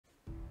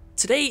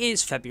Today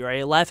is February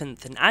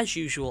 11th, and as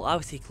usual, I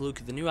will take a look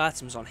at the new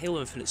items on Halo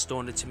Infinite store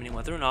and determining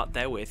whether or not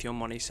they're worth your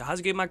money. So how's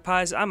it going,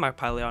 Magpies? I'm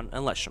Magpie Leon,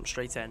 and let's jump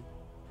straight in.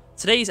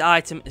 Today's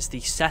item is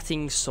the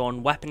Setting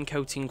Sun weapon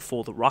coating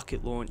for the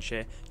rocket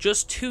launcher,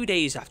 just 2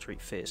 days after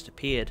it first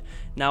appeared.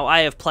 Now,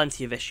 I have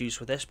plenty of issues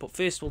with this, but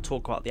first we'll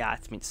talk about the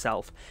item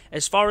itself.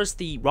 As far as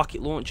the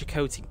rocket launcher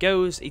coating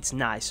goes, it's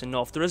nice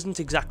enough. There isn't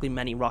exactly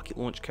many rocket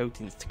launch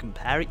coatings to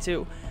compare it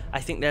to. I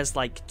think there's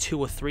like 2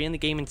 or 3 in the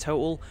game in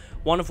total,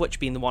 one of which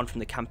being the one from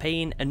the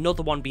campaign,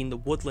 another one being the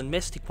Woodland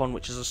Mystic one,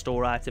 which is a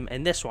store item,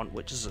 and this one,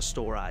 which is a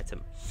store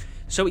item.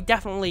 So it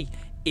definitely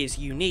is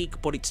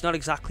unique, but it's not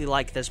exactly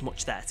like there's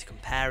much there to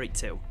compare it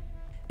to.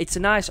 It's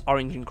a nice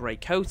orange and grey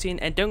coating,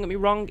 and don't get me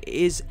wrong, it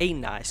is a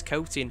nice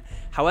coating.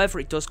 However,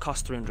 it does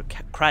cost 300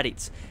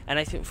 credits, and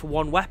I think for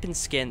one weapon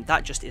skin,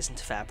 that just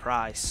isn't a fair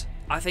price.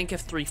 I think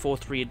if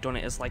 343 had done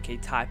it as like a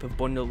type of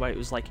bundle where it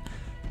was like,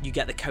 you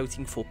get the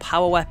coating for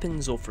power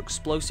weapons or for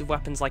explosive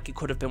weapons, like it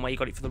could have been where you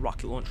got it for the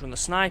rocket launcher and the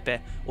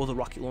sniper, or the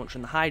rocket launcher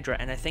and the Hydra,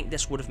 and I think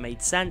this would have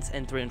made sense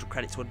and 300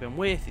 credits would have been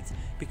worth it,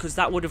 because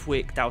that would have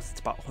worked out at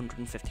about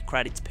 150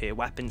 credits per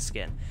weapon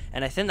skin,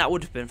 and I think that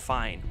would have been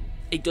fine.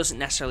 It doesn't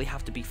necessarily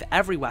have to be for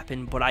every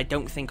weapon, but I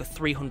don't think a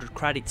 300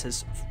 credits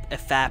is a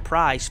fair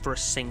price for a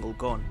single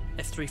gun.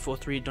 If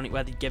 343 had done it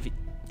where they give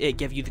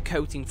you the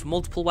coating for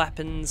multiple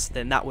weapons,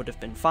 then that would have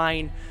been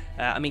fine.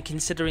 I mean,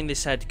 considering they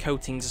said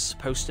coatings are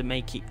supposed to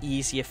make it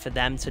easier for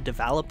them to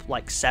develop,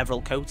 like several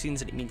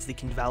coatings, and it means they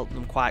can develop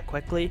them quite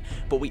quickly,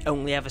 but we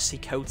only ever see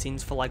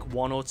coatings for like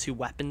 1 or 2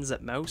 weapons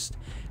at most.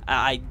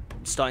 I'm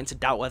starting to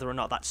doubt whether or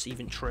not that's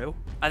even true.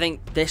 I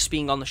think this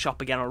being on the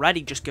shop again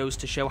already just goes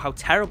to show how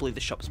terribly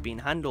the shop's being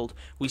handled.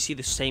 We see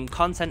the same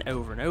content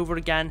over and over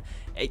again.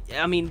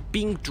 I mean,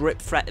 being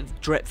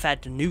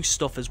drip-fed new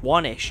stuff is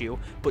one issue,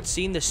 but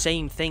seeing the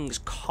same things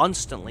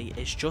constantly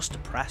is just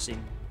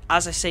depressing.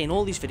 As I say in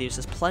all these videos,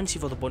 there's plenty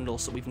of other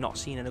bundles that we've not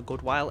seen in a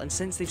good while, and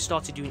since they've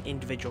started doing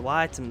individual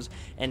items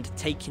and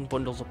taking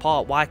bundles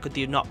apart, why could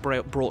they have not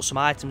brought some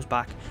items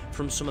back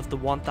from some of the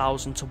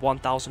 1,000 to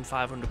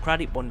 1,500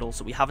 credit bundles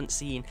that we haven't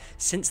seen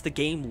since the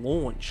game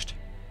launched?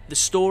 The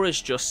store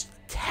is just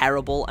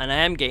terrible, and I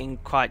am getting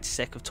quite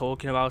sick of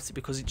talking about it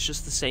because it's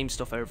just the same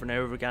stuff over and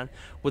over again.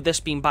 With this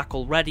being back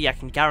already, I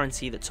can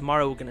guarantee that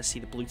tomorrow we're going to see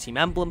the Blue Team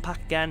emblem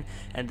pack again,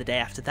 and the day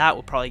after that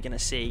we're probably going to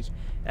see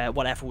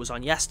whatever was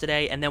on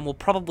yesterday, and then we'll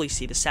probably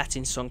see the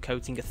Setting Sun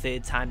coating a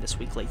 3rd time this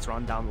week later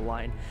on down the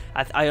line.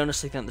 I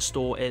honestly think the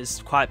store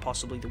is quite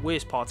possibly the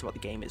worst part about the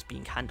game. It's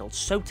being handled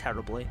so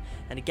terribly,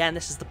 and again,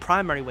 this is the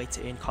primary way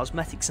to earn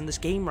cosmetics in this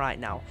game right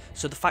now,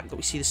 so the fact that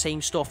we see the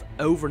same stuff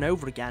over and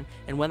over again,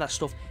 and when that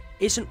stuff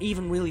isn't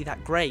even really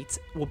that great,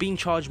 we're being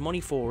charged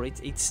money for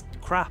it, it's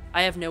crap.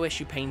 I have no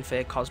issue paying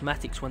for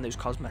cosmetics when those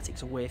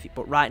cosmetics are worth it,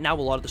 but right now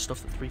a lot of the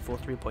stuff that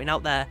 343 are putting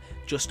out there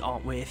just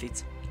aren't worth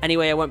it.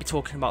 Anyway, I won't be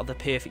talking about the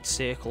Perfect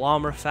Circle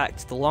armor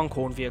effect, the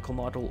Longhorn vehicle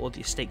model, or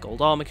the Estate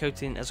Gold armor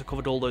coating, as I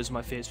covered all those in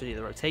my first video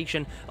of the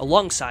rotation,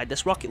 alongside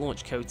this rocket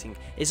launch coating.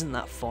 Isn't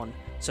that fun?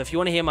 So if you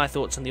want to hear my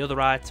thoughts on the other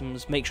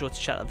items, make sure to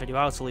check that video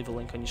out. I'll leave a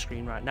link on your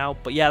screen right now.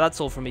 But yeah,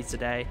 that's all from me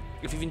today.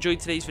 If you've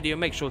enjoyed today's video,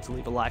 make sure to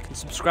leave a like and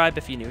subscribe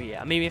if you're new here.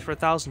 I'm aiming for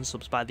 1,000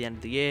 subs by the end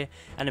of the year,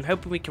 and I'm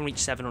hoping we can reach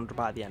 700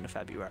 by the end of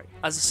February.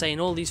 As I say in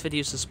all these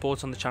videos, the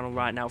support on the channel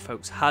right now,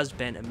 folks, has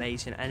been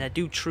amazing, and I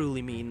do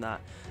truly mean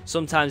that.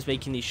 Sometimes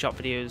making these shop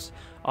videos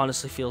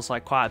honestly feels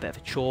like quite a bit of a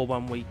chore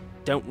when we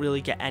don't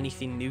really get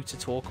anything new to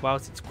talk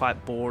about. It's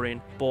quite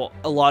boring, but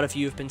a lot of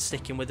you have been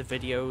sticking with the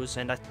videos,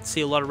 and I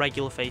see a lot of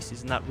regular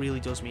faces, and that really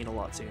does mean a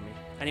lot to me.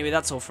 Anyway,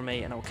 that's all from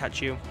me, and I'll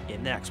catch you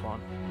in the next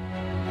one.